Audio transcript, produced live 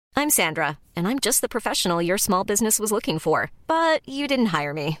I'm Sandra, and I'm just the professional your small business was looking for. But you didn't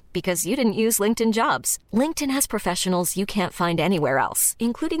hire me because you didn't use LinkedIn Jobs. LinkedIn has professionals you can't find anywhere else,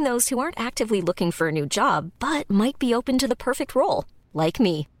 including those who aren't actively looking for a new job, but might be open to the perfect role, like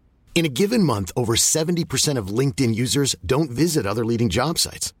me. In a given month, over 70% of LinkedIn users don't visit other leading job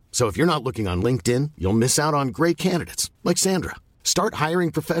sites. So if you're not looking on LinkedIn, you'll miss out on great candidates like Sandra. Start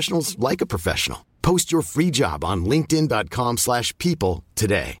hiring professionals like a professional. Post your free job on linkedin.com/people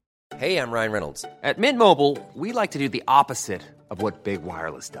today. Hey, I'm Ryan Reynolds. At Mint Mobile, we like to do the opposite of what Big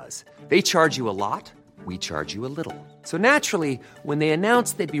Wireless does. They charge you a lot, we charge you a little. So naturally, when they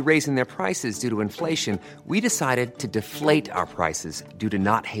announced they'd be raising their prices due to inflation, we decided to deflate our prices due to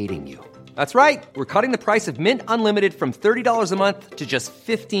not hating you. That's right. We're cutting the price of Mint Unlimited from $30 a month to just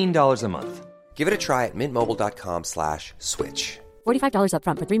 $15 a month. Give it a try at mintmobile.com/switch. $45 up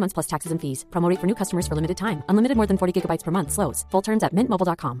front for 3 months plus taxes and fees. Promo rate for new customers for limited time. Unlimited more than 40 gigabytes per month. Slows full terms at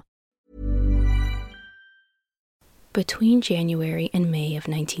mintmobile.com. Between January and May of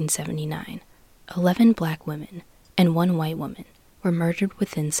 1979, 11 black women and 1 white woman were murdered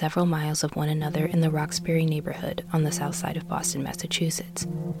within several miles of one another in the Roxbury neighborhood on the south side of Boston, Massachusetts.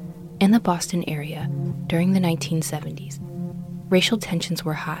 In the Boston area, during the 1970s, racial tensions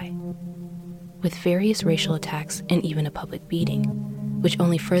were high, with various racial attacks and even a public beating, which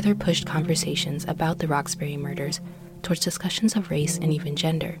only further pushed conversations about the Roxbury murders towards discussions of race and even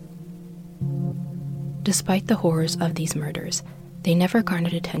gender. Despite the horrors of these murders, they never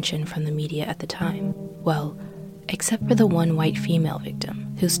garnered attention from the media at the time, well, except for the one white female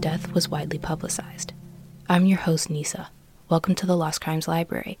victim, whose death was widely publicized. I'm your host, Nisa. Welcome to the Lost Crimes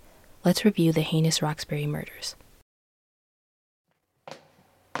Library. Let's review the heinous Roxbury murders.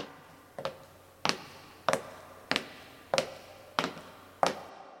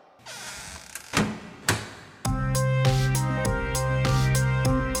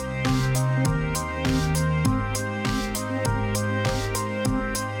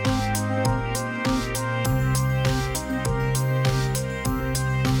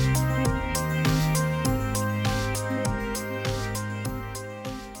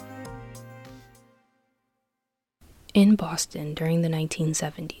 In Boston during the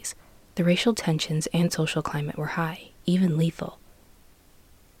 1970s, the racial tensions and social climate were high, even lethal.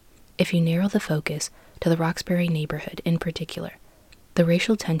 If you narrow the focus to the Roxbury neighborhood in particular, the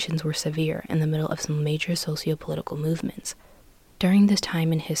racial tensions were severe in the middle of some major socio-political movements. During this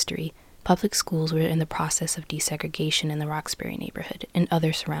time in history, public schools were in the process of desegregation in the Roxbury neighborhood and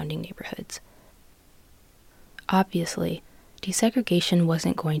other surrounding neighborhoods. Obviously, desegregation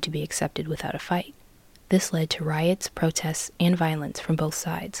wasn't going to be accepted without a fight. This led to riots, protests, and violence from both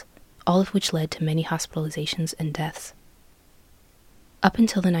sides, all of which led to many hospitalizations and deaths. Up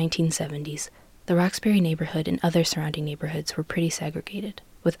until the 1970s, the Roxbury neighborhood and other surrounding neighborhoods were pretty segregated,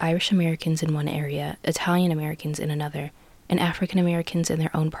 with Irish Americans in one area, Italian Americans in another, and African Americans in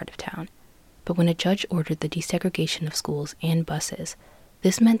their own part of town. But when a judge ordered the desegregation of schools and buses,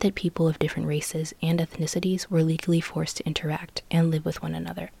 this meant that people of different races and ethnicities were legally forced to interact and live with one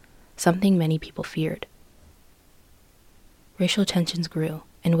another, something many people feared. Racial tensions grew,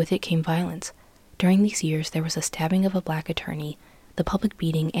 and with it came violence. During these years, there was a stabbing of a black attorney, the public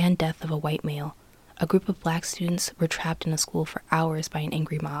beating and death of a white male. A group of black students were trapped in a school for hours by an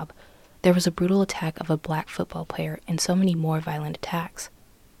angry mob. There was a brutal attack of a black football player, and so many more violent attacks.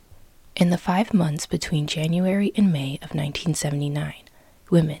 In the 5 months between January and May of 1979,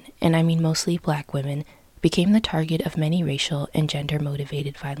 women, and I mean mostly black women, became the target of many racial and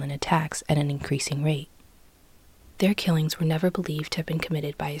gender-motivated violent attacks at an increasing rate. Their killings were never believed to have been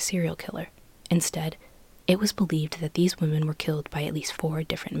committed by a serial killer. Instead, it was believed that these women were killed by at least 4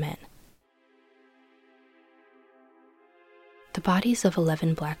 different men. The bodies of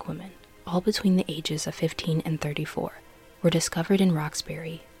 11 black women, all between the ages of 15 and 34, were discovered in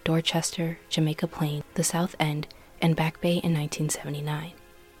Roxbury, Dorchester, Jamaica Plain, the South End, and Back Bay in 1979.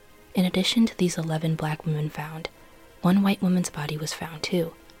 In addition to these 11 black women found, 1 white woman's body was found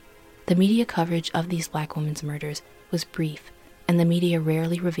too. The media coverage of these black women's murders was brief, and the media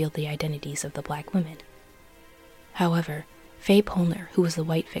rarely revealed the identities of the black women. However, Faye Polner, who was the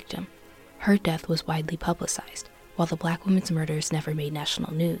white victim, her death was widely publicized, while the black women's murders never made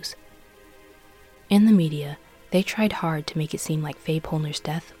national news. In the media, they tried hard to make it seem like Faye Polner's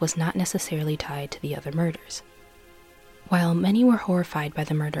death was not necessarily tied to the other murders. While many were horrified by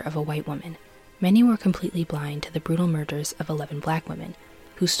the murder of a white woman, many were completely blind to the brutal murders of 11 black women,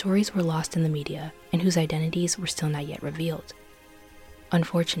 whose stories were lost in the media and whose identities were still not yet revealed.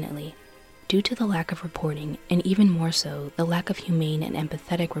 Unfortunately, due to the lack of reporting, and even more so, the lack of humane and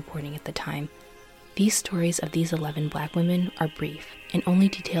empathetic reporting at the time, These stories of these 11 Black women are brief and only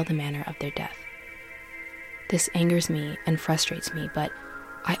detail the manner of their death. This angers me and frustrates me, but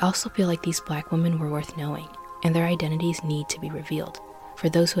I also feel like these Black women were worth knowing, and their identities need to be revealed for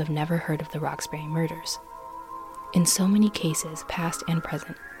those who have never heard of the Roxbury murders. In so many cases, past and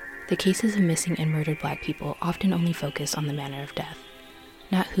present, the cases of missing and murdered Black people often only focus on the manner of death,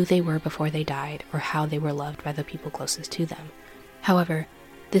 not who they were before they died or how they were loved by the people closest to them. However,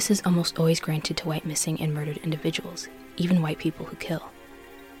 this is almost always granted to white missing and murdered individuals, even white people who kill.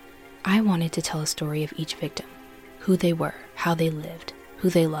 I wanted to tell a story of each victim, who they were, how they lived, who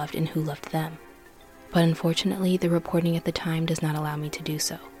they loved, and who loved them. But unfortunately, the reporting at the time does not allow me to do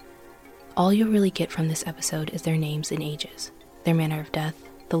so. All you'll really get from this episode is their names and ages, their manner of death,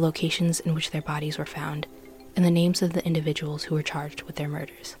 the locations in which their bodies were found, and the names of the individuals who were charged with their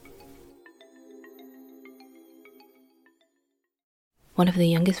murders. One of the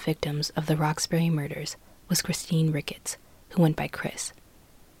youngest victims of the Roxbury murders was Christine Ricketts, who went by Chris.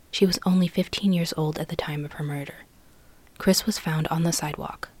 She was only 15 years old at the time of her murder. Chris was found on the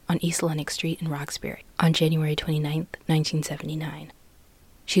sidewalk on East Lenox Street in Roxbury on January 29, 1979.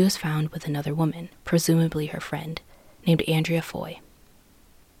 She was found with another woman, presumably her friend, named Andrea Foy.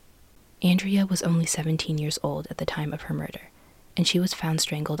 Andrea was only 17 years old at the time of her murder, and she was found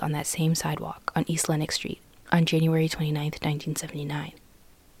strangled on that same sidewalk on East Lenox Street on January 29, 1979.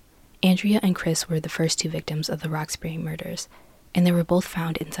 Andrea and Chris were the first two victims of the Roxbury murders, and they were both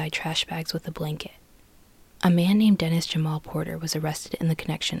found inside trash bags with a blanket. A man named Dennis Jamal Porter was arrested in the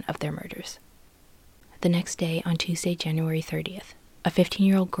connection of their murders. The next day, on Tuesday, January 30th, a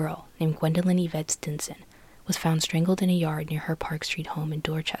 15-year-old girl named Gwendolyn Yvette Stinson was found strangled in a yard near her Park Street home in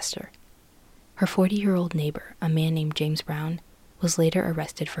Dorchester. Her 40-year-old neighbor, a man named James Brown, was later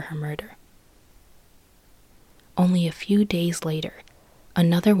arrested for her murder. Only a few days later,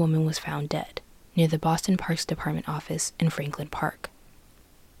 another woman was found dead near the Boston Parks Department office in Franklin Park.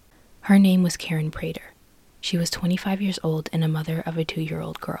 Her name was Karen Prater. She was 25 years old and a mother of a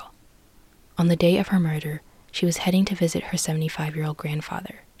 2-year-old girl. On the day of her murder, she was heading to visit her 75-year-old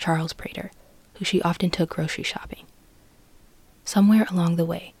grandfather, Charles Prater, who she often took grocery shopping. Somewhere along the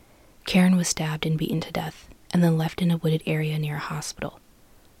way, Karen was stabbed and beaten to death and then left in a wooded area near a hospital.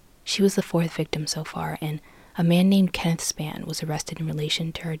 She was the 4th victim so far, and a man named Kenneth Spann was arrested in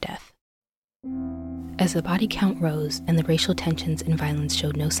relation to her death. As the body count rose and the racial tensions and violence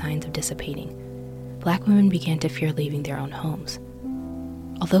showed no signs of dissipating, Black women began to fear leaving their own homes.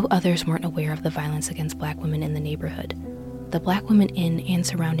 Although others weren't aware of the violence against Black women in the neighborhood, the Black women in and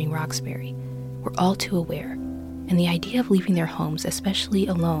surrounding Roxbury were all too aware, and the idea of leaving their homes, especially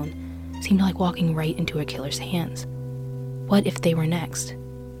alone, seemed like walking right into a killer's hands. What if they were next?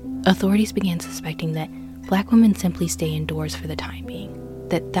 Authorities began suspecting that Black women simply stay indoors for the time being,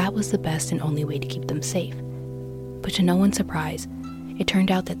 that was the best and only way to keep them safe. But to no one's surprise, it turned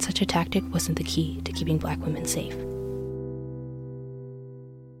out that such a tactic wasn't the key to keeping Black women safe.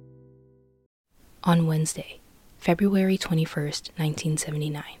 On Wednesday, February 21st,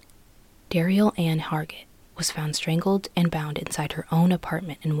 1979, Daryl Ann Hargett was found strangled and bound inside her own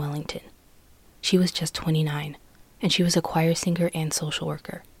apartment in Wellington. She was just 29, and she was a choir singer and social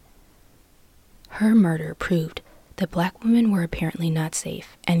worker. Her murder proved that Black women were apparently not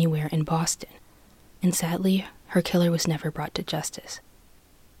safe anywhere in Boston, and sadly, her killer was never brought to justice.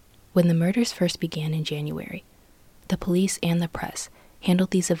 When the murders first began in January, the police and the press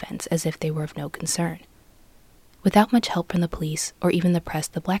handled these events as if they were of no concern. Without much help from the police or even the press,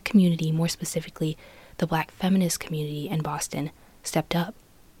 the Black community, more specifically the Black feminist community in Boston, stepped up.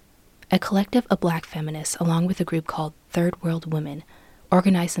 A collective of Black feminists, along with a group called Third World Women,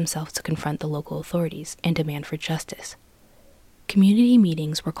 organized themselves to confront the local authorities and demand for justice. Community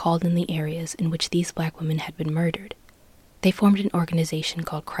meetings were called in the areas in which these Black women had been murdered. They formed an organization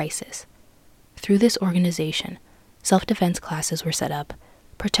called Crisis. Through this organization, self-defense classes were set up,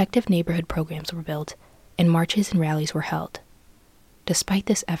 protective neighborhood programs were built, and marches and rallies were held. Despite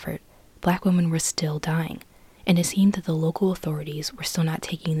this effort, Black women were still dying, and it seemed that the local authorities were still not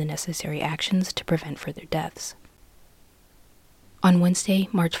taking the necessary actions to prevent further deaths. On Wednesday,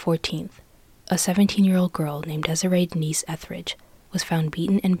 March 14th, a 17-year-old girl named Desiree Denise Etheridge was found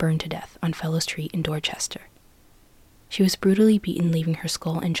beaten and burned to death on Fellow Street in Dorchester. She was brutally beaten, leaving her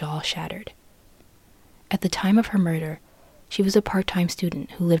skull and jaw shattered. At the time of her murder, she was a part-time student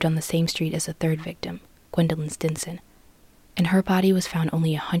who lived on the same street as the third victim, Gwendolyn Stinson, and her body was found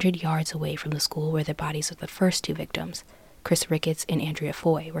only 100 yards away from the school where the bodies of the first two victims, Chris Ricketts and Andrea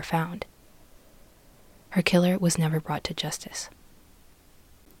Foy, were found. Her killer was never brought to justice.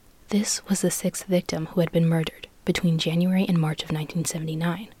 This was the 6th victim who had been murdered between January and March of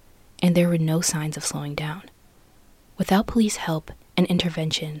 1979, and there were no signs of slowing down. Without police help and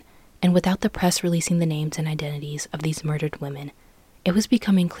intervention, and without the press releasing the names and identities of these murdered women, it was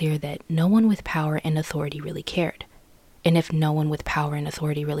becoming clear that no one with power and authority really cared. And if no one with power and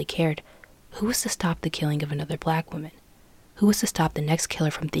authority really cared, who was to stop the killing of another black woman? Who was to stop the next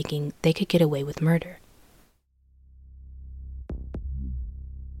killer from thinking they could get away with murder?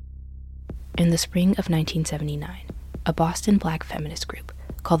 In the spring of 1979, a Boston black feminist group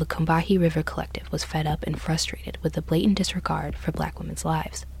called the Combahee River Collective was fed up and frustrated with the blatant disregard for black women's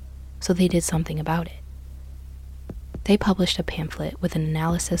lives, so they did something about it. They published a pamphlet with an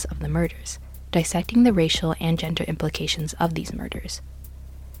analysis of the murders, dissecting the racial and gender implications of these murders.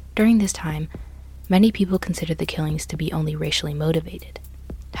 During this time, many people considered the killings to be only racially motivated.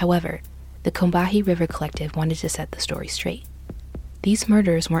 However, the Combahee River Collective wanted to set the story straight. These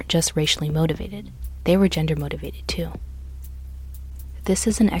murders weren't just racially motivated, they were gender motivated too. This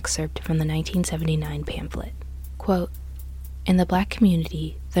is an excerpt from the 1979 pamphlet. Quote, "In the black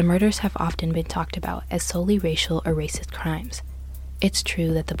community, the murders have often been talked about as solely racial or racist crimes. It's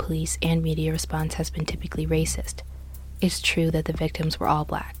true that the police and media response has been typically racist. It's true that the victims were all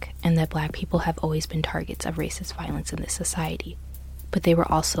black, and that black people have always been targets of racist violence in this society. But they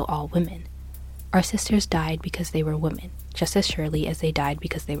were also all women. Our sisters died because they were women, just as surely as they died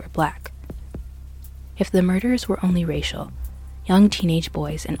because they were black. If the murders were only racial, young teenage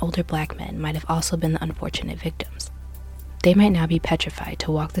boys and older black men might have also been the unfortunate victims. They might now be petrified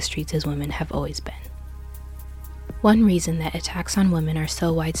to walk the streets as women have always been. One reason that attacks on women are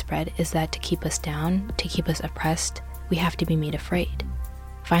so widespread is that to keep us down, to keep us oppressed, we have to be made afraid.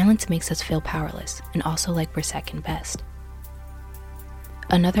 Violence makes us feel powerless and also like we're second best.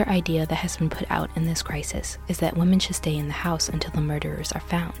 Another idea that has been put out in this crisis is that women should stay in the house until the murderers are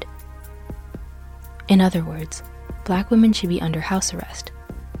found. In other words, black women should be under house arrest.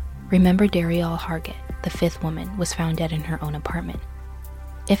 Remember Darielle Hargett, the fifth woman, was found dead in her own apartment.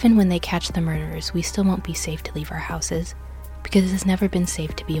 If and when they catch the murderers, we still won't be safe to leave our houses, because it has never been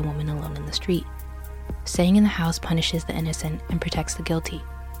safe to be a woman alone in the street. Staying in the house punishes the innocent and protects the guilty.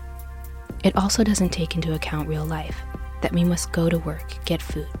 It also doesn't take into account real life, that we must go to work, get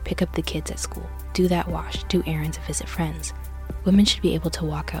food, pick up the kids at school, do that wash, do errands, and visit friends. Women should be able to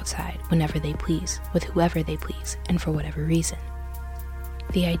walk outside whenever they please, with whoever they please, and for whatever reason.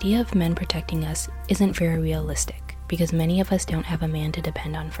 The idea of men protecting us isn't very realistic, because many of us don't have a man to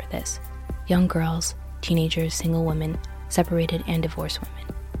depend on for this. Young girls, teenagers, single women, separated and divorced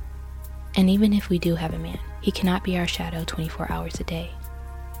women. And even if we do have a man, he cannot be our shadow 24 hours a day.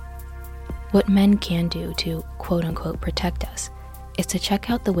 What men can do to quote-unquote protect us is to check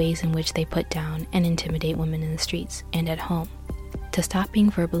out the ways in which they put down and intimidate women in the streets and at home, to stop being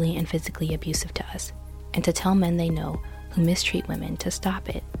verbally and physically abusive to us, and to tell men they know who mistreat women to stop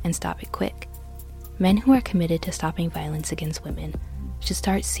it and stop it quick. Men who are committed to stopping violence against women should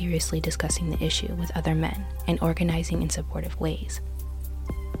start seriously discussing the issue with other men and organizing in supportive ways.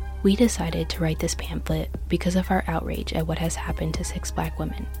 We decided to write this pamphlet because of our outrage at what has happened to 6 black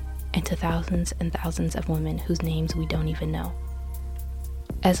women and to thousands and thousands of women whose names we don't even know.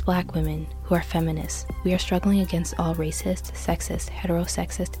 As black women who are feminists, we are struggling against all racist, sexist,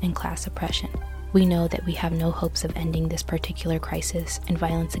 heterosexist, and class oppression. We know that we have no hopes of ending this particular crisis and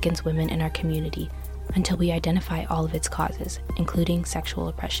violence against women in our community until we identify all of its causes, including sexual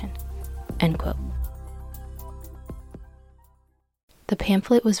oppression." End quote. The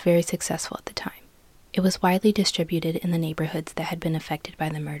pamphlet was very successful at the time. It was widely distributed in the neighborhoods that had been affected by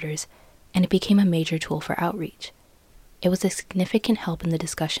the murders, and it became a major tool for outreach. It was a significant help in the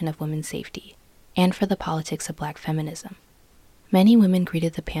discussion of women's safety, and for the politics of black feminism. Many women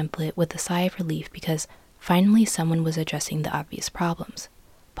greeted the pamphlet with a sigh of relief because finally someone was addressing the obvious problems,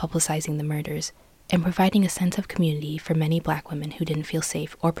 publicizing the murders, and providing a sense of community for many black women who didn't feel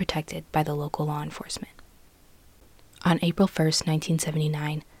safe or protected by the local law enforcement. On April 1st,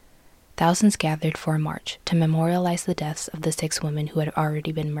 1979, thousands gathered for a march to memorialize the deaths of the 6 women who had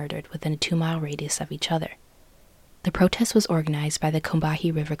already been murdered within a 2-mile radius of each other. The protest was organized by the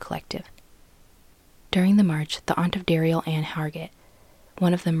Combahee River Collective. During the march, the aunt of Darielle Ann Hargett,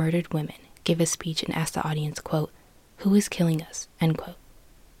 one of the murdered women, gave a speech and asked the audience, quote, "Who is killing us?" End quote.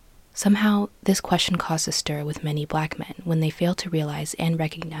 Somehow, this question caused a stir with many black men when they failed to realize and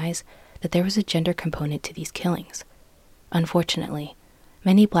recognize that there was a gender component to these killings. Unfortunately,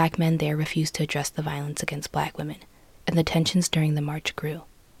 many black men there refused to address the violence against black women, and the tensions during the march grew.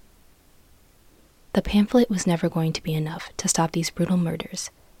 The pamphlet was never going to be enough to stop these brutal murders,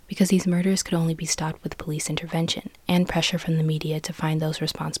 because these murders could only be stopped with police intervention and pressure from the media to find those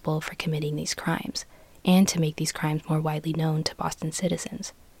responsible for committing these crimes, and to make these crimes more widely known to Boston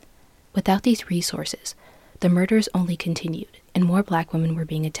citizens. Without these resources, the murders only continued, and more Black women were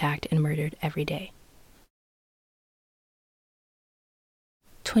being attacked and murdered every day.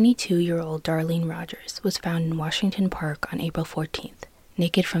 22-year-old Darlene Rogers was found in Washington Park on April 14th,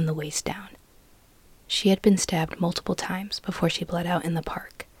 naked from the waist down. She had been stabbed multiple times before she bled out in the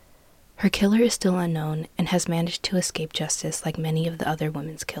park. Her killer is still unknown and has managed to escape justice like many of the other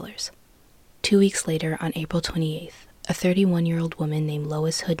women's killers. 2 weeks later, on April 28th, a 31-year-old woman named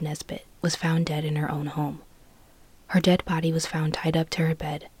Lois Hood Nesbitt was found dead in her own home. Her dead body was found tied up to her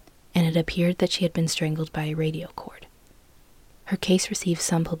bed, and it appeared that she had been strangled by a radio cord. Her case received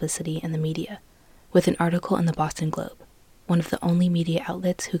some publicity in the media, with an article in the Boston Globe, one of the only media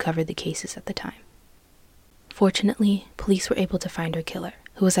outlets who covered the cases at the time. Fortunately, police were able to find her killer,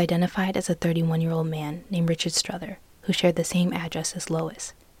 who was identified as a 31-year-old man named Richard Struther, who shared the same address as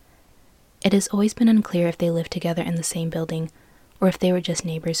Lois. It has always been unclear if they lived together in the same building or if they were just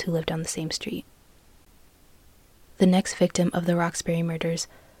neighbors who lived on the same street. The next victim of the Roxbury murders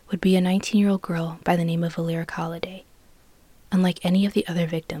would be a 19-year-old girl by the name of Valeric Holliday. Unlike any of the other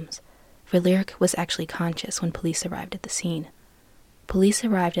victims, Valeric was actually conscious when police arrived at the scene. Police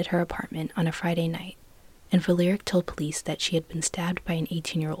arrived at her apartment on a Friday night, and Valeric told police that she had been stabbed by an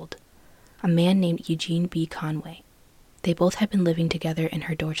 18-year-old, a man named Eugene B. Conway. They both had been living together in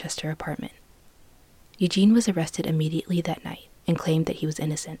her Dorchester apartment. Eugene was arrested immediately that night and claimed that he was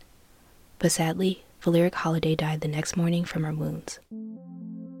innocent, but sadly, Valeric Holliday died the next morning from her wounds.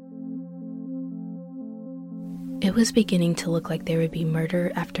 It was beginning to look like there would be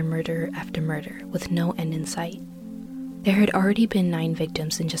murder after murder after murder with no end in sight. There had already been 9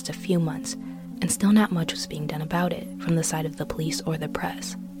 victims in just a few months, and still not much was being done about it from the side of the police or the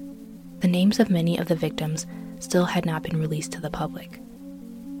press. The names of many of the victims still had not been released to the public.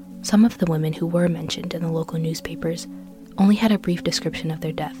 Some of the women who were mentioned in the local newspapers only had a brief description of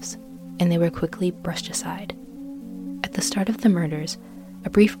their deaths, and they were quickly brushed aside. At the start of the murders, a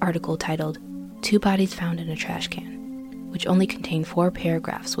brief article titled "2 Bodies Found in a Trash Can," which only contained 4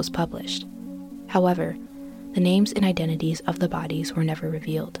 paragraphs, was published. However, the names and identities of the bodies were never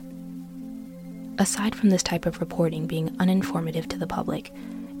revealed. Aside from this type of reporting being uninformative to the public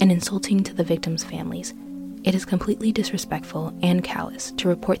and insulting to the victims' families, it is completely disrespectful and callous to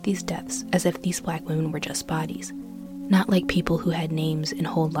report these deaths as if these Black women were just bodies, not like people who had names and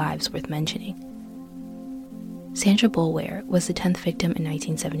whole lives worth mentioning. Sandra Boulware was the 10th victim in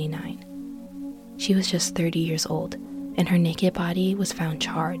 1979. She was just 30 years old, and her naked body was found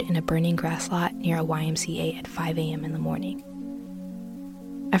charred in a burning grass lot near a YMCA at 5 a.m. in the morning.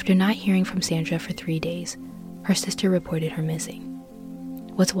 After not hearing from Sandra for 3 days, her sister reported her missing.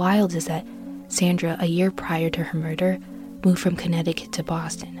 What's wild is that Sandra, a year prior to her murder, moved from Connecticut to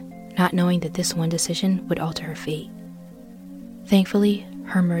Boston, not knowing that this one decision would alter her fate. Thankfully,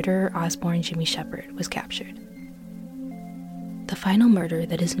 her murderer, Osborne Jimmy Shepard, was captured. The final murder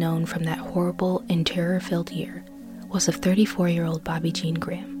that is known from that horrible and terror-filled year was of 34-year-old Bobby Jean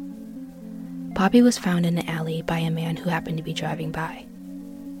Graham. Bobby was found in an alley by a man who happened to be driving by.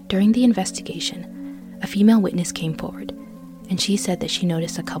 During the investigation, a female witness came forward, and she said that she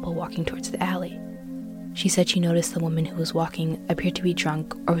noticed a couple walking towards the alley. She said she noticed the woman who was walking appeared to be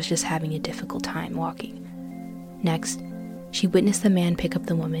drunk or was just having a difficult time walking. Next, she witnessed the man pick up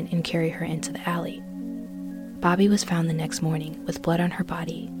the woman and carry her into the alley. Bobby was found the next morning with blood on her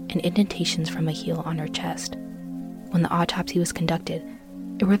body and indentations from a heel on her chest. When the autopsy was conducted,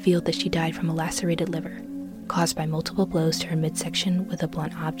 it revealed that she died from a lacerated liver, caused by multiple blows to her midsection with a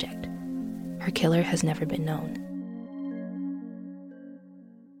blunt object. Her killer has never been known.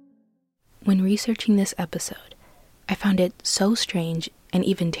 When researching this episode, I found it so strange and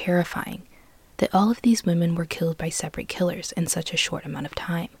even terrifying that all of these women were killed by separate killers in such a short amount of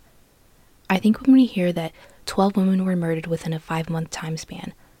time. I think when we hear that 12 women were murdered within a 5-month time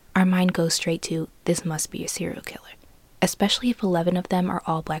span, our mind goes straight to, this must be a serial killer, especially if 11 of them are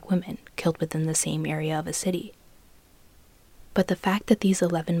all Black women killed within the same area of a city. But the fact that these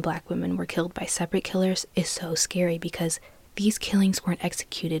 11 Black women were killed by separate killers is so scary because these killings weren't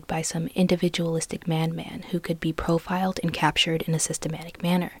executed by some individualistic madman who could be profiled and captured in a systematic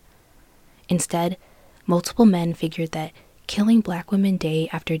manner. Instead, multiple men figured that killing Black women day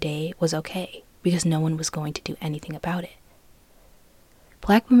after day was okay because no one was going to do anything about it.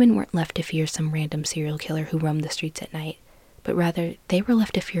 Black women weren't left to fear some random serial killer who roamed the streets at night, but rather they were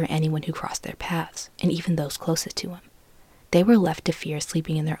left to fear anyone who crossed their paths, and even those closest to them. They were left to fear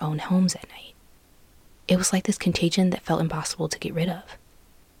sleeping in their own homes at night. It was like this contagion that felt impossible to get rid of.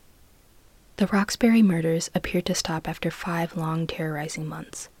 The Roxbury murders appeared to stop after 5 long, terrorizing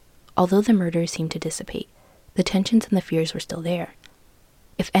months. Although the murders seemed to dissipate, the tensions and the fears were still there.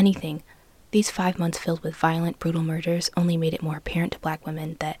 If anything, these 5 months filled with violent, brutal murders only made it more apparent to Black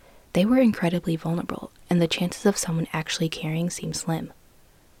women that they were incredibly vulnerable, and the chances of someone actually caring seemed slim.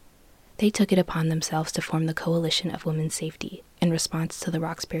 They took it upon themselves to form the Coalition of Women's Safety in response to the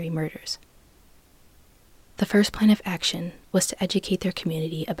Roxbury murders. The first plan of action was to educate their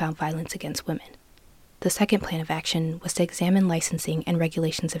community about violence against women. The second plan of action was to examine licensing and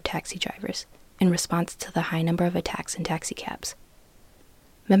regulations of taxi drivers in response to the high number of attacks in taxicabs.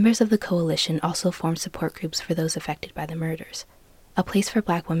 Members of the coalition also formed support groups for those affected by the murders, a place for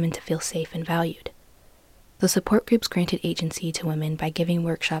Black women to feel safe and valued. The support groups granted agency to women by giving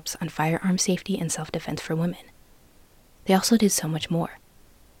workshops on firearm safety and self-defense for women. They also did so much more.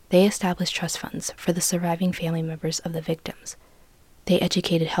 They established trust funds for the surviving family members of the victims. They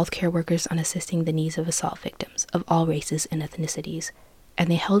educated healthcare workers on assisting the needs of assault victims of all races and ethnicities, and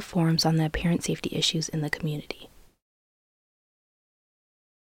they held forums on the apparent safety issues in the community.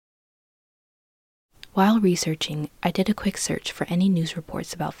 While researching, I did a quick search for any news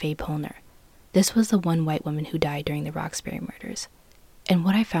reports about Faye Polner. This was the one white woman who died during the Roxbury murders, and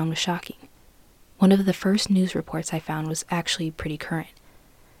what I found was shocking. One of the first news reports I found was actually pretty current.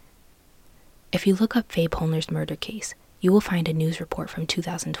 If you look up Faye Polner's murder case, you will find a news report from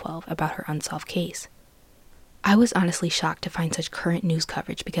 2012 about her unsolved case. I was honestly shocked to find such current news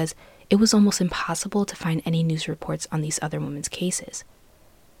coverage because it was almost impossible to find any news reports on these other women's cases.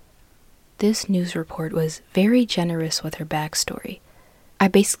 This news report was very generous with her backstory. I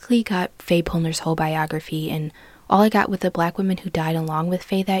basically got Faye Polner's whole biography, and all I got with the Black women who died along with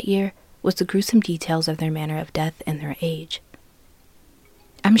Faye that year was the gruesome details of their manner of death and their age.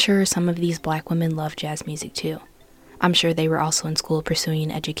 I'm sure some of these Black women loved jazz music too. I'm sure they were also in school pursuing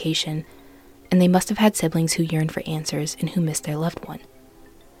an education, and they must have had siblings who yearned for answers and who missed their loved one.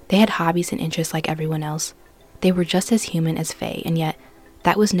 They had hobbies and interests like everyone else. They were just as human as Faye, and yet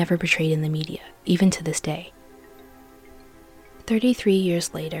that was never portrayed in the media, even to this day. 33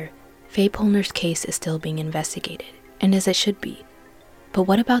 years later, Faye Polner's case is still being investigated, and as it should be. But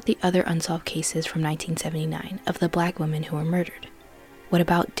what about the other unsolved cases from 1979 of the Black women who were murdered? What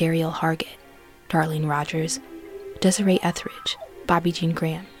about Dariel Hargett, Darlene Rogers, Desiree Etheridge, Bobby Jean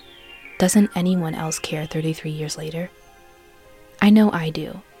Graham? Doesn't anyone else care 33 years later? I know I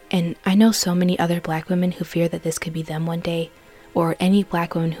do, and I know so many other Black women who fear that this could be them one day, or any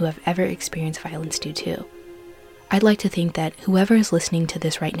Black women who have ever experienced violence do too. I'd like to think that whoever is listening to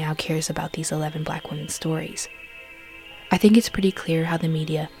this right now cares about these 11 Black women's stories. I think it's pretty clear how the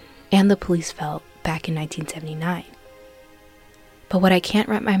media and the police felt back in 1979. But what I can't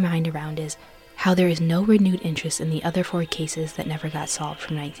wrap my mind around is how there is no renewed interest in the other 4 cases that never got solved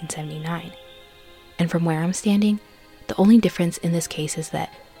from 1979. And from where I'm standing, the only difference in this case is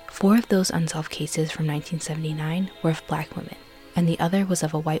that 4 of those unsolved cases from 1979 were of Black women, and the other was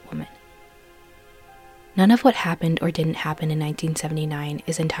of a white woman. None of what happened or didn't happen in 1979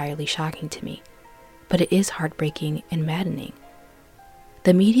 is entirely shocking to me, but it is heartbreaking and maddening.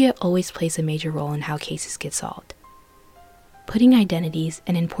 The media always plays a major role in how cases get solved. Putting identities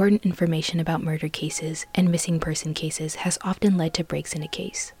and important information about murder cases and missing person cases has often led to breaks in a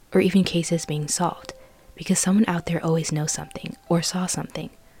case, or even cases being solved, because someone out there always knows something or saw something.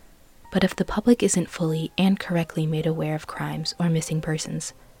 But if the public isn't fully and correctly made aware of crimes or missing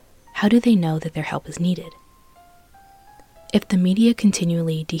persons, how do they know that their help is needed? If the media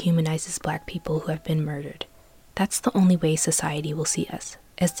continually dehumanizes Black people who have been murdered, that's the only way society will see us,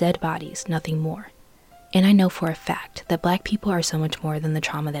 as dead bodies, nothing more. And I know for a fact that Black people are so much more than the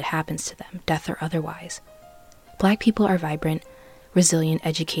trauma that happens to them, death or otherwise. Black people are vibrant, resilient,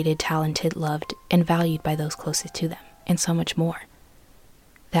 educated, talented, loved, and valued by those closest to them, and so much more.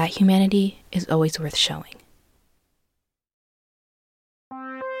 That humanity is always worth showing.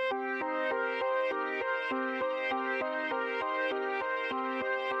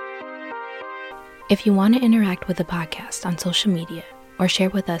 If you want to interact with the podcast on social media or share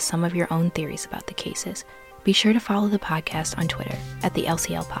with us some of your own theories about the cases, be sure to follow the podcast on Twitter at the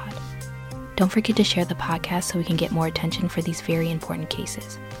LCL Pod. Don't forget to share the podcast so we can get more attention for these very important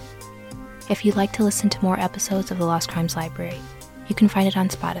cases. If you'd like to listen to more episodes of the Lost Crimes Library, you can find it on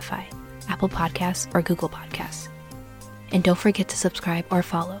Spotify, Apple Podcasts, or Google Podcasts. And don't forget to subscribe or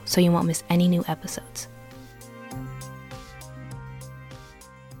follow so you won't miss any new episodes.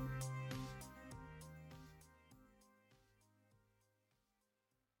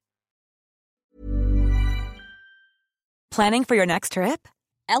 Planning for your next trip?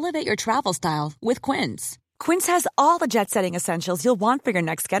 Elevate your travel style with Quince. Quince has all the jet-setting essentials you'll want for your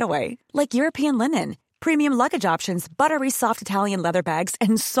next getaway, like European linen, premium luggage options, buttery soft Italian leather bags,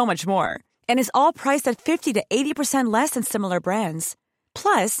 and so much more. And is all priced at 50 to 80% less than similar brands.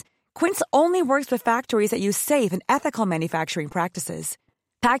 Plus, Quince only works with factories that use safe and ethical manufacturing practices.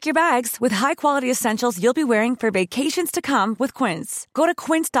 Pack your bags with high-quality essentials you'll be wearing for vacations to come with Quince. Go to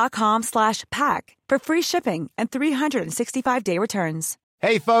quince.com/pack for free shipping and 365-day returns.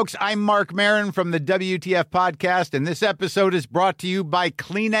 Hey, folks, I'm Mark Maron from the WTF Podcast, and this episode is brought to you by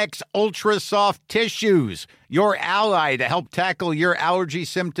Kleenex Ultra Soft Tissues, your ally to help tackle your allergy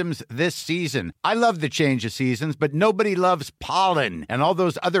symptoms this season. I love the change of seasons, but nobody loves pollen and all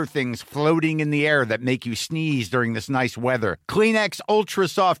those other things floating in the air that make you sneeze during this nice weather. Kleenex Ultra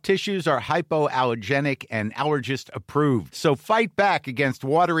Soft Tissues are hypoallergenic and allergist approved, so fight back against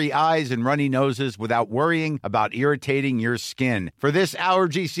watery eyes and runny noses without worrying about irritating your skin. For this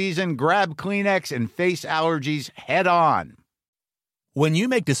allergy season, grab Kleenex and face allergies head on. When you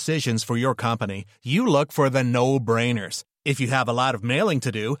make decisions for your company, you look for the no-brainers. If you have a lot of mailing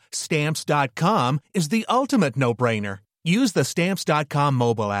to do, Stamps.com is the ultimate no-brainer. Use the Stamps.com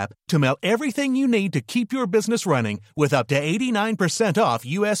mobile app to mail everything you need to keep your business running with up to 89% off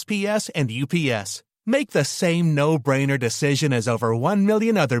USPS and UPS. Make the same no-brainer decision as over 1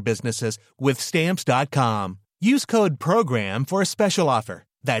 million other businesses with Stamps.com. Use code PROGRAM for a special offer.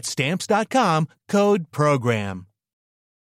 That's Stamps.com, code PROGRAM.